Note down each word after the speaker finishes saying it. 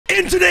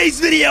In today's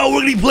video,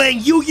 we're going to be playing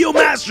Yu-Gi-Oh!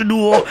 Master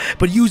Duel,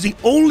 but using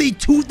only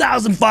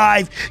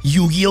 2005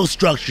 Yu-Gi-Oh!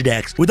 Structure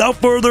decks. Without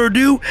further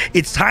ado,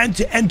 it's time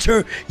to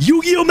enter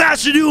Yu-Gi-Oh!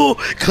 Master Duel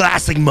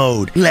Classic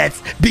Mode.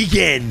 Let's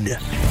begin.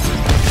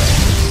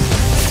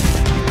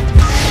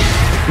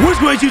 What's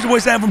going on, YouTube? Boy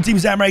Sam from Team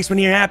Samurai X-Men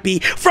here. Happy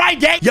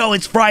Friday! Yo,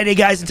 it's Friday,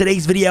 guys. In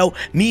today's video,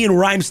 me and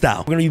Rhyme Style,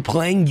 we're going to be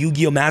playing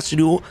Yu-Gi-Oh! Master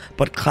Duel,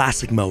 but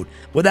Classic Mode.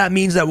 What that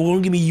means is that we're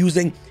going to be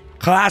using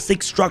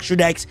classic structure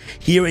decks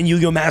here in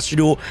Yu-Gi-Oh! Master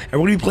Duel, and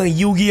we're going to be playing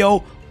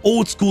Yu-Gi-Oh!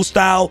 Old school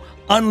style,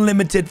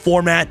 unlimited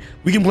format.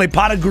 We can play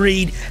Pot of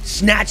Greed,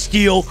 Snatch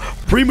Steal,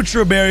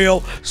 Premature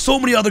Burial, so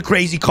many other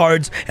crazy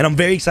cards, and I'm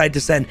very excited to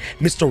send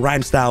Mr.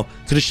 Rhyme Style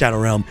to the Shadow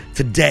Realm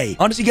today.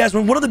 Honestly, guys,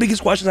 one of the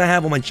biggest questions I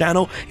have on my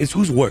channel is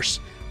who's worse?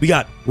 We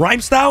got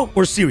Rhyme Style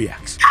or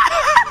Syriax?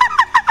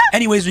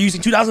 Anyways, we're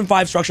using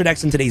 2005 structure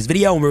decks in today's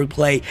video, and we're going to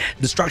play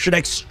the structure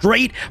decks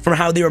straight from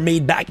how they were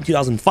made back in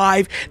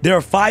 2005. There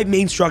are 5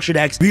 main structure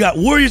decks. We got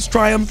Warriors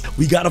Triumph.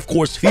 We got, of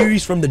course,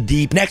 Furies from the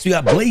Deep. Next, we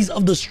got Blaze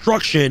of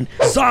Destruction,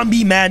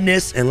 Zombie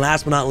Madness, and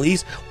last but not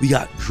least, we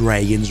got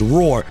Dragon's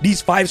Roar.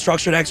 These 5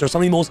 structure decks are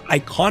some of the most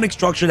iconic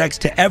structure decks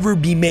to ever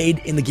be made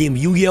in the game of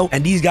Yu-Gi-Oh!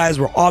 And these guys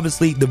were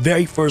obviously the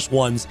very first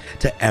ones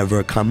to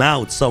ever come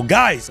out. So,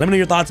 guys, let me know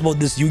your thoughts about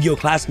this Yu-Gi-Oh!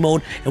 Classic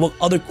Mode and what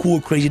other cool,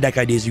 crazy deck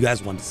ideas you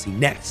guys want to see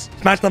next.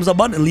 Smash the thumbs up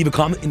button and leave a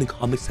comment in the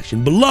comment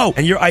section below,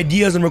 and your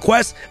ideas and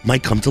requests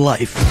might come to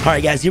life. All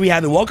right, guys, here we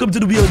have it. Welcome to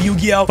the wheel of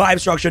Yu-Gi-Oh!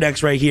 5 structure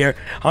decks right here.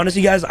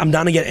 Honestly, guys, I'm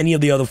down to get any of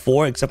the other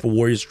 4 except for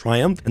Warriors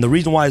Triumph, and the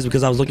reason why is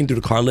because I was looking through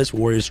the card list for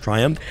Warriors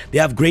Triumph. They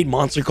have great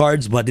monster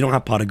cards, but they don't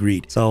have Pot of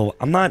Greed, so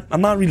I'm not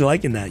really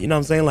liking that. You know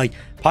what I'm saying? Like,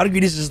 Pot of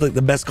Greed is just like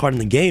the best card in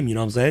the game. You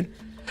know what I'm saying?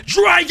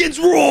 Dragon's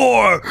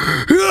Roar!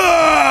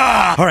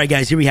 Yeah! All right,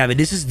 guys, here we have it.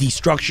 This is the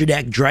structure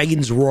deck,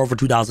 Dragon's Roar for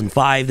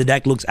 2005. The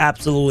deck looks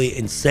absolutely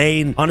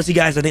insane. Honestly,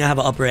 guys, I think I have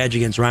an upper edge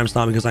against Rhyme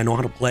Style because I know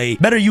how to play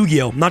better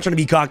Yu-Gi-Oh! I'm not trying to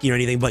be cocky or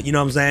anything, but you know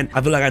what I'm saying? I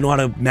feel like I know how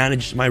to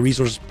manage my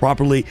resources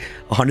properly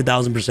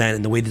 100,000%,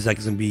 and the way this deck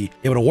is going to be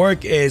able to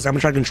work is I'm going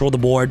to try to control the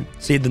board,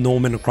 save the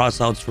Norman and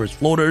crossouts for his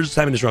floaters.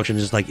 7 Destruction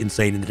is just like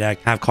insane in the deck.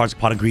 Have cards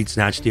Pot of Greed,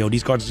 Snatch Steal.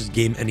 These cards are just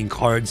game-ending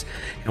cards,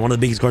 and one of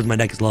the biggest cards in my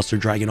deck is Luster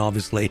Dragon,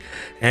 obviously.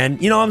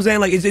 And you know what I'm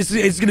saying? Like,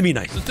 it's gonna be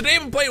nice. So today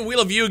we're playing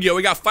Wheel of Yu-Gi-Oh!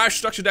 We got 5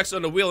 structure decks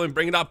on the wheel and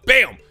bring it up.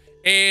 Bam!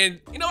 And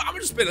you know what? I'm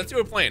gonna spin. Let's see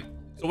what we're playing.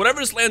 So whatever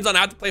this lands on, I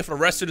have to play for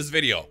the rest of this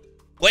video.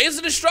 Blaze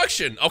of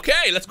Destruction.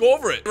 Okay, let's go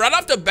over it. Right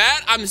off the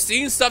bat, I'm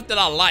seeing stuff that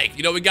I like.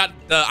 You know, we got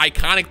the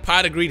iconic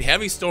Pot of Greed.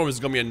 Heavy Storm is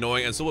gonna be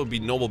annoying, and so will be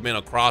Nobleman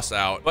or Cross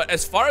Out. But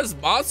as far as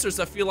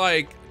monsters, I feel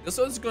like this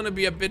one's gonna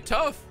be a bit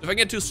tough. If I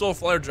get 2 Soul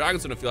Flare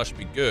Dragons, I feel I should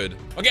be good.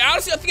 Okay,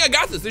 honestly, I think I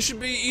got this. This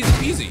should be easy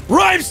peasy.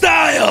 Rhyme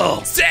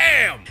Style!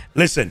 Sam!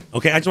 Listen,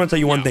 okay, I just want to tell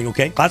you one thing,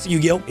 okay? Classic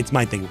Yu-Gi-Oh! It's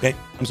my thing, okay?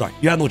 I'm sorry.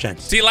 You have no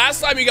chance. See, last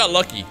time you got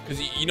lucky,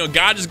 because, you know,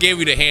 God just gave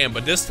you the hand,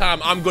 but this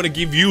time I'm going to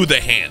give you the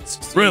hands.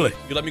 See, really?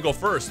 You let me go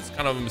first. It's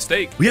kind of a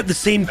mistake. We have the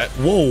same...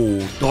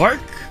 Whoa,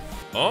 Dark?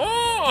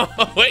 Oh,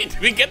 wait,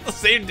 did we get the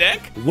same deck?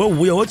 Whoa,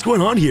 what's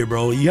going on here,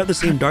 bro? You have the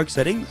same dark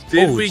settings?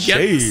 Did we get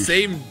the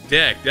same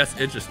deck? That's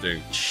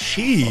interesting.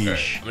 Sheesh.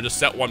 Okay, I'm gonna just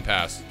set 1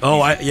 pass.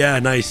 Oh, yeah,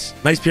 nice.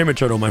 Nice Pyramid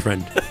Turtle, my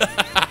friend.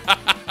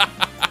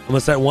 I'm gonna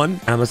set 1,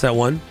 I'm gonna set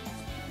 1.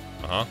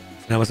 Uh-huh.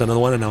 And I'm gonna set another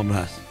 1, and now I'm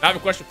gonna pass. I have a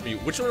question for you.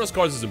 Which one of those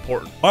cards is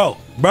important? Oh,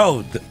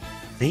 bro.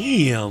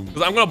 Damn.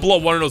 Because I'm gonna blow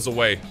one of those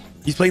away.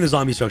 He's playing the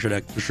zombie structure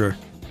deck, for sure.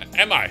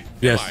 Am I?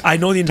 Yes. I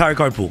know the entire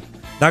card pool.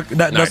 That's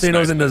Nice.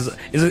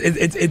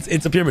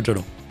 It's a Pyramid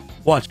Turtle.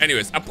 Watch.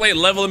 Anyways, I played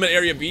Level Limit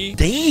Area B.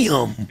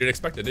 Damn. You didn't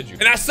expect it, did you?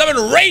 And I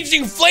summoned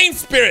Raging Flame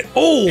Spirit.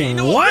 Oh, you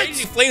know what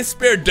Raging Flame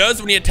Spirit does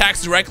when he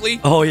attacks directly?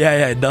 Oh,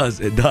 yeah, it does.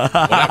 It does.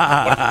 What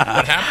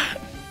happened?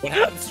 What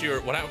happens to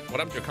your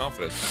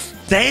confidence?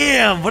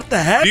 Damn, what the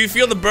heck? Do you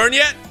feel the burn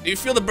yet? Do you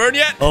feel the burn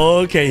yet?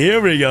 Okay, here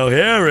we go.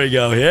 Here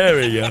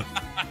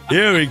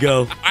we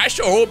go. I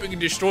sure hope he can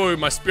destroy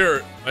my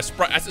spirit. My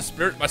sprite. That's a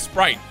spirit. My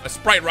sprite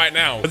right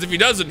now. Because if he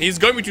doesn't, he's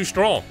going to be too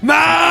strong.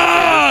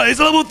 Nah,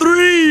 it's level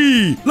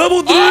 3.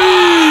 Level 3.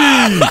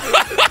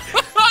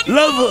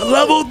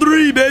 Level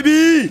 3,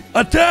 baby.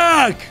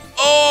 Attack.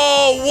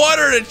 Oh, what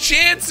are the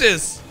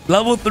chances?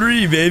 Level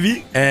 3,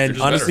 baby.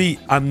 And honestly,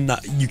 better.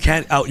 you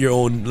can't out your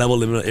own level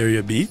limit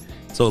area B.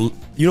 So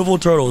Uniform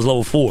Turtle is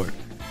level 4.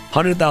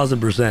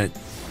 100,000%.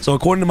 So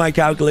according to my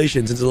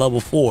calculations, since it's level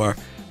 4,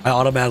 I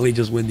automatically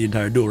just win the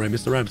entire duel, right,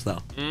 Mr. Rhyme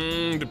Style?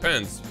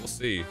 Depends. We'll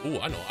see. Ooh,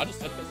 I know. I just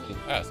set this in the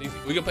past. Easy.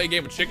 We can play a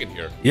game of chicken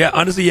here. Yeah,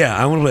 honestly, yeah.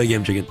 I want to play a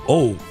game of chicken.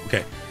 Oh,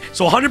 okay.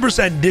 So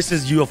 100% this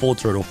is UFO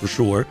Turtle for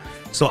sure.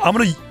 So I'm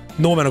going to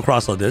no man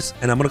across on this,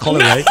 and I'm going to call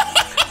it right.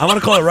 I'm going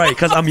to call it right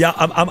because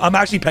I'm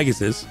actually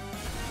Pegasus.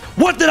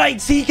 What did I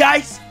see,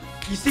 guys?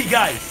 You see,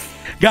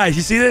 guys,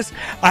 you see this?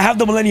 I have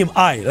the Millennium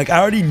Eye. Like,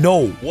 I already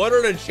know. What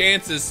are the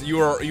chances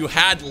you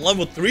had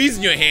level 3s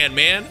in your hand,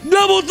 man?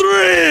 Level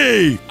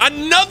 3!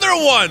 Another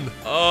one!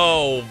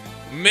 Oh,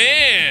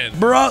 man.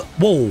 Bruh.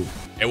 Whoa.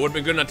 It would have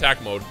been good in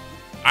attack mode.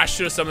 I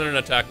should have summoned it in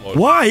attack mode.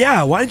 Why?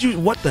 Yeah. Why did you?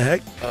 What the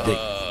heck?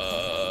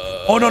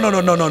 Oh, no.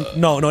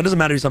 It doesn't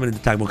matter if you summon in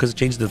attack mode because it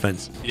changes the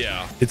defense.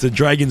 Yeah. It's a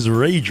Dragon's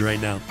Rage right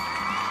now.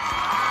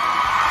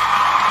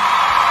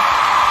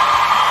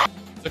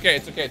 It's okay,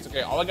 it's okay, it's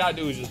okay. All I gotta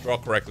do is just draw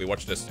correctly.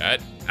 Watch this.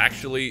 That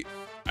actually,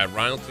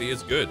 ironically,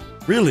 is good.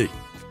 Really?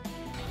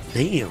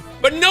 Damn.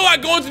 But no, I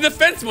go into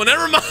defense mode.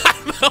 Never mind.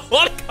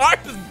 One card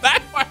is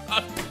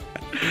backfire.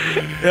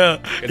 Yeah.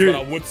 That's what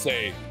I would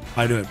say.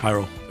 I do it.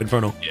 Pyro.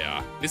 Inferno.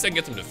 Yeah. At least I can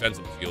get some defense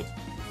in the field.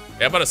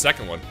 Yeah, how about a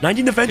second one?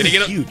 19 defense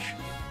is huge.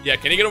 Yeah,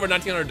 can you get over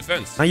 1900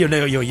 defense? Yo,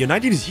 your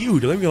 19 is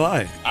huge. Let me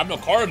lie. I have no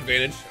card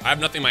advantage. I have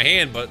nothing in my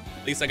hand, but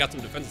at least I got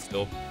some defense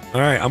still. All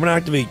right, I'm gonna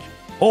activate.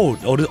 Oh,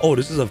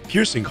 this is a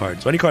piercing card.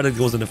 So any card that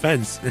goes in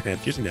defense,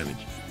 piercing damage.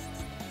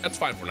 That's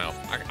fine for now.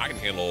 I can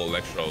handle an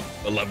extra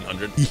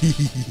 1100.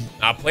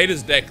 I played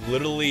his deck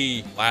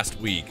literally last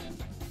week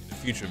in the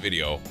future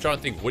video. I'm trying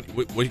to think what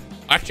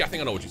actually I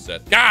think I know what you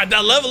said. God,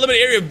 that level limit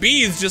area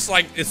B is just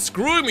like it's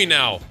screwing me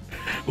now.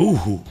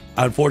 Ooh,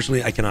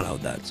 unfortunately I cannot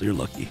out that, so you're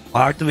lucky.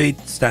 I'll activate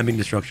Stamping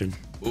Destruction.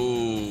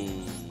 Ooh.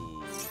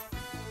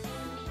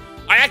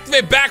 I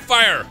activate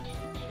Backfire.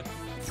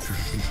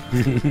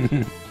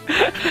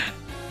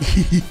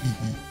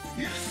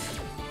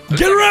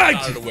 Get right!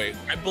 Out of the way.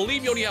 I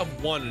believe you only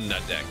have one in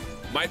that deck.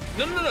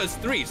 No, it's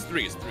three. It's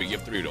three. You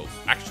have 3 of those.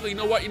 Actually, you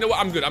know what?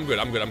 I'm good.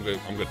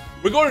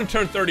 We're going to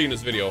turn 30 in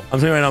this video. I'm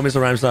saying right now, Mr.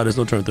 Rhymestyle, there's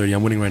no turn 30.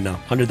 I'm winning right now.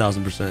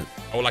 100,000%.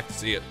 I would like to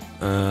see it.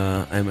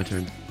 I have my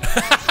turn.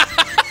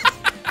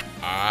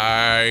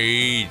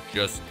 I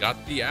just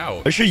got the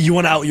out. Are you sure you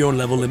want to out your own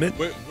level limit?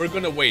 We're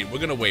gonna wait. We're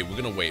gonna wait.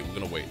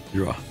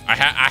 You're off. I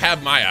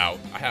have my out.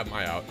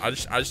 I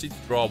just need to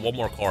draw one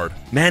more card.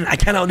 Man, I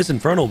can't out this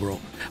Inferno, bro.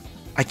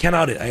 I can't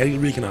out it. I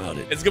really cannot out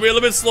it. It's gonna be a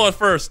little bit slow at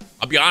first.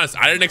 I'll be honest.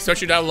 I didn't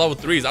expect you to have level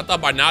 3s. I thought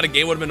by now the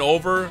game would have been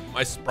over.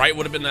 My sprite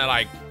would have been at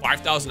like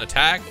 5,000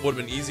 attack. It would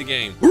have been easy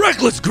game.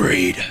 Reckless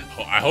Greed.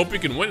 I hope you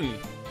can win,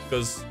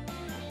 because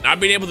not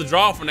being able to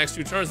draw for the next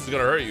 2 turns is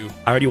gonna hurt you.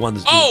 I already won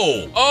this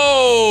duel.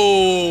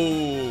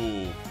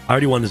 Oh! I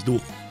already won this duel.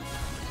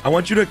 I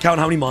want you to count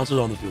how many monsters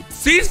are on the field.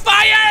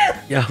 Ceasefire!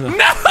 Yeah. No!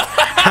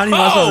 How many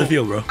monsters on the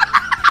field, bro?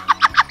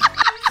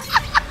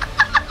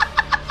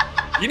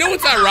 You know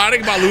what's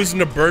ironic about losing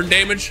to burn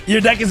damage?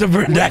 Your deck is a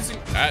burn deck.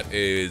 That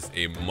is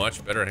a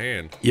much better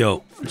hand.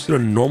 Yo, I'm just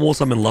gonna normal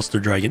summon Luster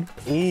Dragon.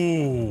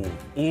 Ooh.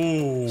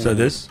 So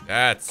this.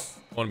 That's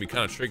gonna be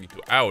kind of tricky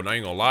too. Ow, not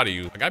even gonna lie to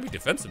you. I gotta be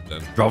defensive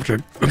then. Drop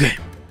turn. Okay.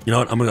 You know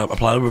what? I'm gonna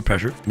apply a little bit of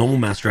pressure. Normal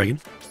Mass Dragon.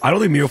 I don't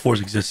think Mirror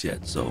Force exists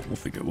yet, so we'll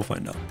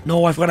find out.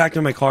 No, I forgot to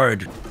activate my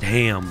card.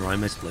 Damn, bro, I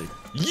misplayed.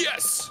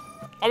 Yes!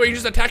 Oh, wait, you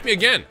just attacked me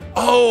again.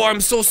 Oh, I'm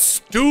so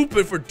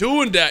stupid for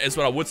doing that, is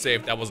what I would say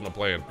if that wasn't a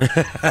plan.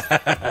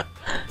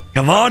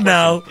 Come on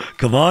now.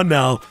 Come on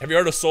now. Have you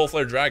heard of Soul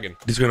Flare Dragon?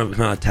 This is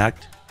gonna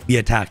attacked. Be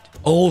attacked.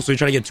 Oh, so you're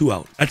trying to get 2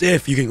 out. That's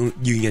if you can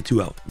get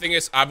 2 out. Thing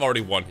is, I've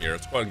already won here.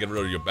 Let's go ahead and get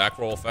rid of your back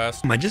roll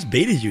fast. I just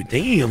baited you.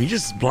 Damn, you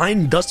just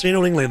blind dust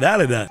anything like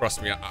that.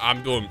 Trust me,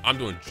 I'm doing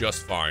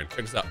just fine.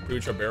 Check this out.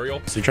 Premature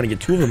Burial. So you're trying to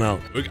get 2 of them out.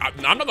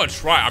 I'm not gonna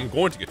try. I'm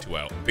going to get 2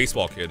 out.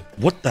 Baseball kid.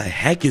 What the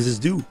heck is this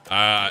do?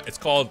 It's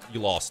called You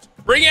Lost.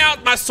 Bring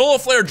out my Soul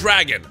Flare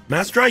Dragon.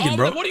 Mass Dragon,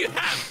 bro. What do you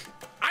have?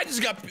 I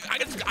got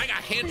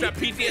hand trap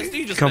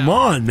PTSD just Come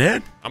on,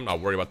 man. I'm not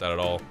worried about that at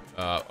all.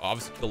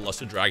 Obviously kill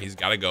Luster Dragon. He's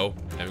gotta go.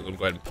 And we're gonna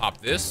go ahead and pop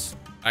this.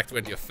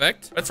 Activate the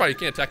effect. That's fine. You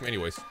can't attack me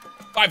anyways.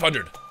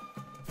 500.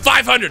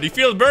 500. You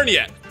feel the burn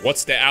yet?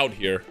 What's the out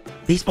here?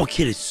 Baseball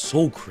kid is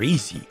so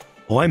crazy.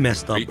 Oh, I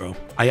messed up, bro.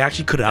 I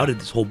actually could have outed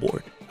this whole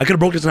board. I could have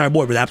broke this entire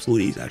board with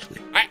absolute ease, actually.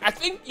 I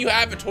think you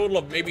have a total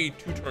of maybe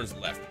 2 turns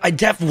left. Why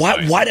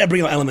did I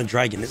bring out Element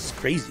Dragon? This is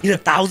crazy. He's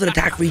 1,000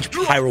 attack for each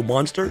Pyro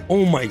monster.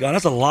 Oh my god,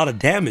 that's a lot of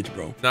damage,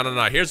 bro. No.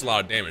 Here's a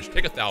lot of damage.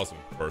 Take 1,000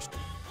 first.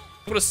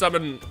 I'm gonna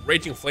summon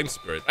Raging Flame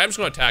Spirit. I'm just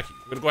gonna attack you.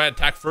 I'm gonna go ahead and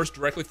attack first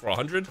directly for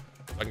 100, so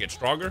I can get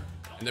stronger.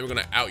 And then we're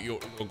gonna out you.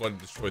 We'll go ahead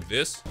and destroy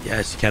this.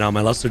 Yes, you can out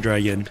my Luster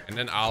Dragon. And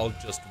then I'll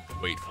just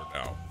wait for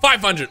now.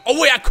 500.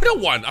 Oh wait, I could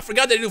have won. I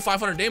forgot they do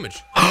 500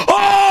 damage.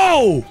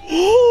 Oh!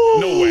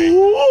 No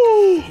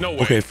way. No way.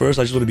 Okay, first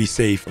I just want to be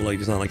safe. Like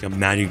it's not like a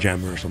Magic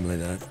Jammer or something like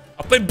that.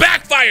 I'll play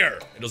Backfire.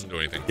 It doesn't do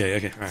anything. Yeah,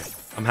 okay, all right.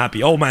 I'm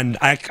happy. Oh man,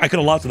 I could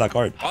have lost to that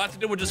card. All I have to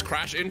do was just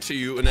crash into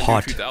you and then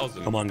Hot. do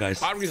 2,000. Come on, guys.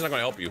 Pottery's not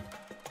gonna help you.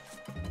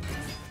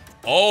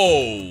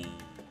 Oh.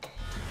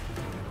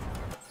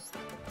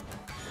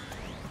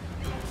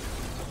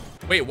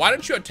 Wait, why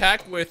didn't you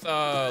attack with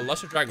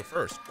Luster Dragon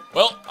first?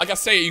 Well, like I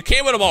say, you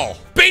can't win them all.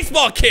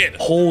 Baseball kid!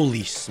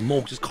 Holy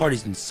smoke, this card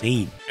is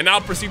insane. And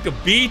I'll proceed to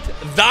beat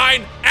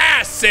thine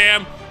ass,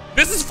 Sam.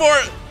 This is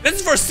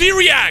for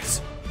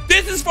C-Reacts.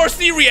 This is for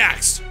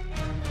C-Reacts.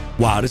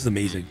 Wow, this is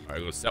amazing. All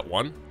right, go set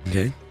 1.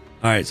 Okay.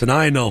 All right, so now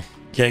I know.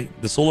 Okay,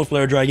 the Solar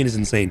Flare Dragon is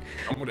insane.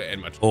 I'm gonna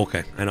end my turn.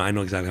 Okay, I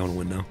know exactly how to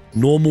win now.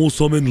 Normal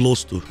summon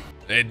Luster.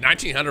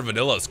 1900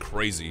 vanilla is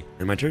crazy.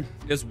 And my turn.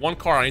 There's 1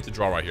 card I need to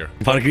draw right here.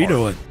 Final agreed or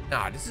what?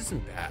 Nah, this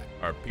isn't bad.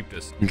 All right, peep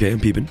this. Okay, I'm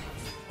peeping.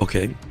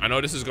 Okay. I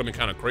know this is gonna be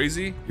kind of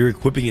crazy. You're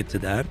equipping it to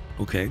that.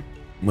 Okay.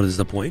 What is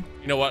the point?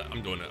 You know what?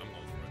 I'm doing it. I'm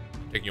going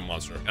for it. Taking a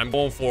monster. I'm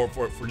going for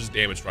just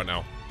damage right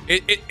now.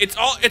 It's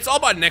all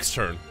about next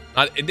turn.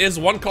 There's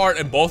 1 card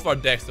in both of our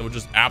decks that would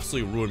just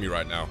absolutely ruin me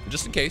right now.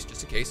 Just in case.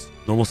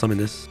 Normal summon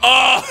this.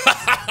 Oh,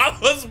 I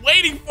was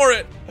waiting for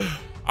it.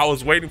 I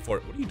was waiting for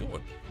it. What are you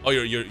doing? Oh,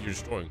 you're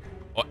destroying.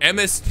 Oh,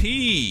 MST.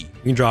 You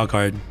can draw a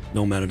card.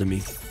 No matter to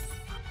me.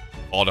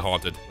 All the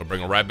haunted. We'll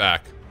bring it right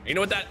back. You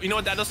know what that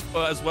does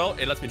as well?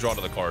 It lets me draw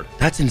another card.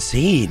 That's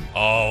insane.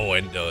 Oh,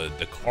 and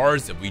the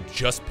cards that we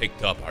just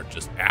picked up are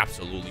just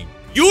absolutely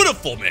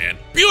beautiful, man.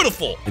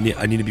 Beautiful.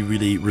 I need to be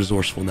really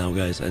resourceful now,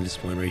 guys, at this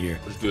point right here.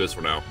 Let's do this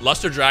for now.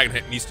 Luster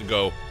Dragon needs to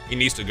go. He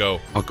needs to go.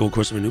 I'll go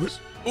Course of Anubis.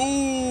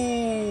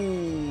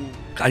 Ooh.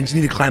 I just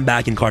need to climb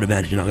back in card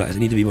advantage, you know, guys. I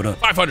need to be able to...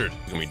 500.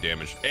 It's gonna be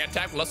damage. Hey,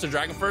 attack Luster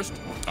Dragon first.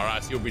 All right, I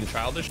see we're being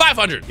childish.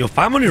 500. Yo,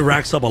 500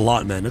 racks up a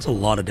lot, man. That's a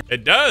lot of damage.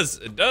 It does.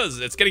 It does.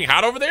 It's getting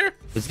hot over there.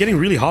 It's getting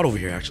really hot over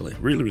here, actually.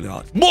 Really, really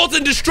hot.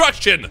 Molten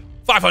Destruction.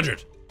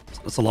 500.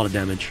 That's a lot of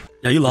damage.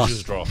 Yeah, you lost. What did you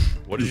just draw?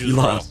 What did you just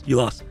draw? You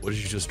lost. What did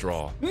you just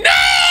draw? No!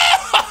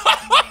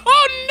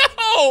 Oh,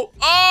 no!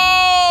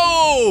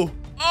 Oh!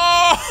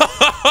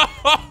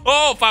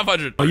 Oh!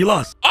 500. Oh, you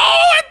lost.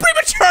 Oh, I'm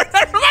premature.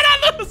 Never mind.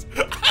 I lose.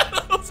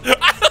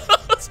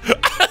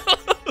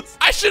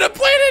 I should have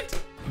played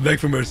it. Beg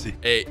for mercy.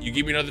 Hey, you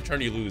give me another turn,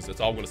 you lose. That's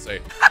all I'm going to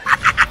say.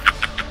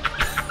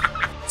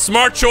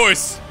 Smart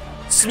choice.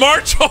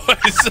 Smart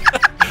choice.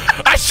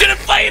 I should have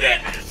played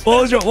it.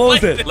 What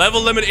was it?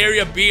 Level limit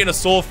area B and a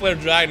soul flare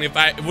dragon. If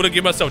I would have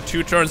given myself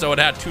 2 turns, I would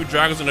have had 2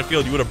 dragons in the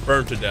field. You would have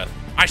burned to death.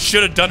 I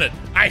should have done it.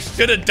 I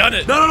should have done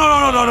it.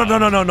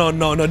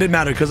 No. It didn't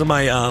matter because of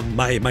my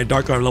my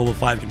dark arm level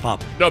 5 can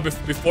pop. No,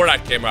 before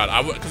that came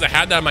out, because I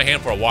had that in my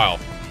hand for a while.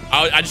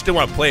 I just didn't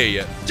want to play it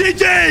yet.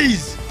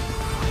 GG's.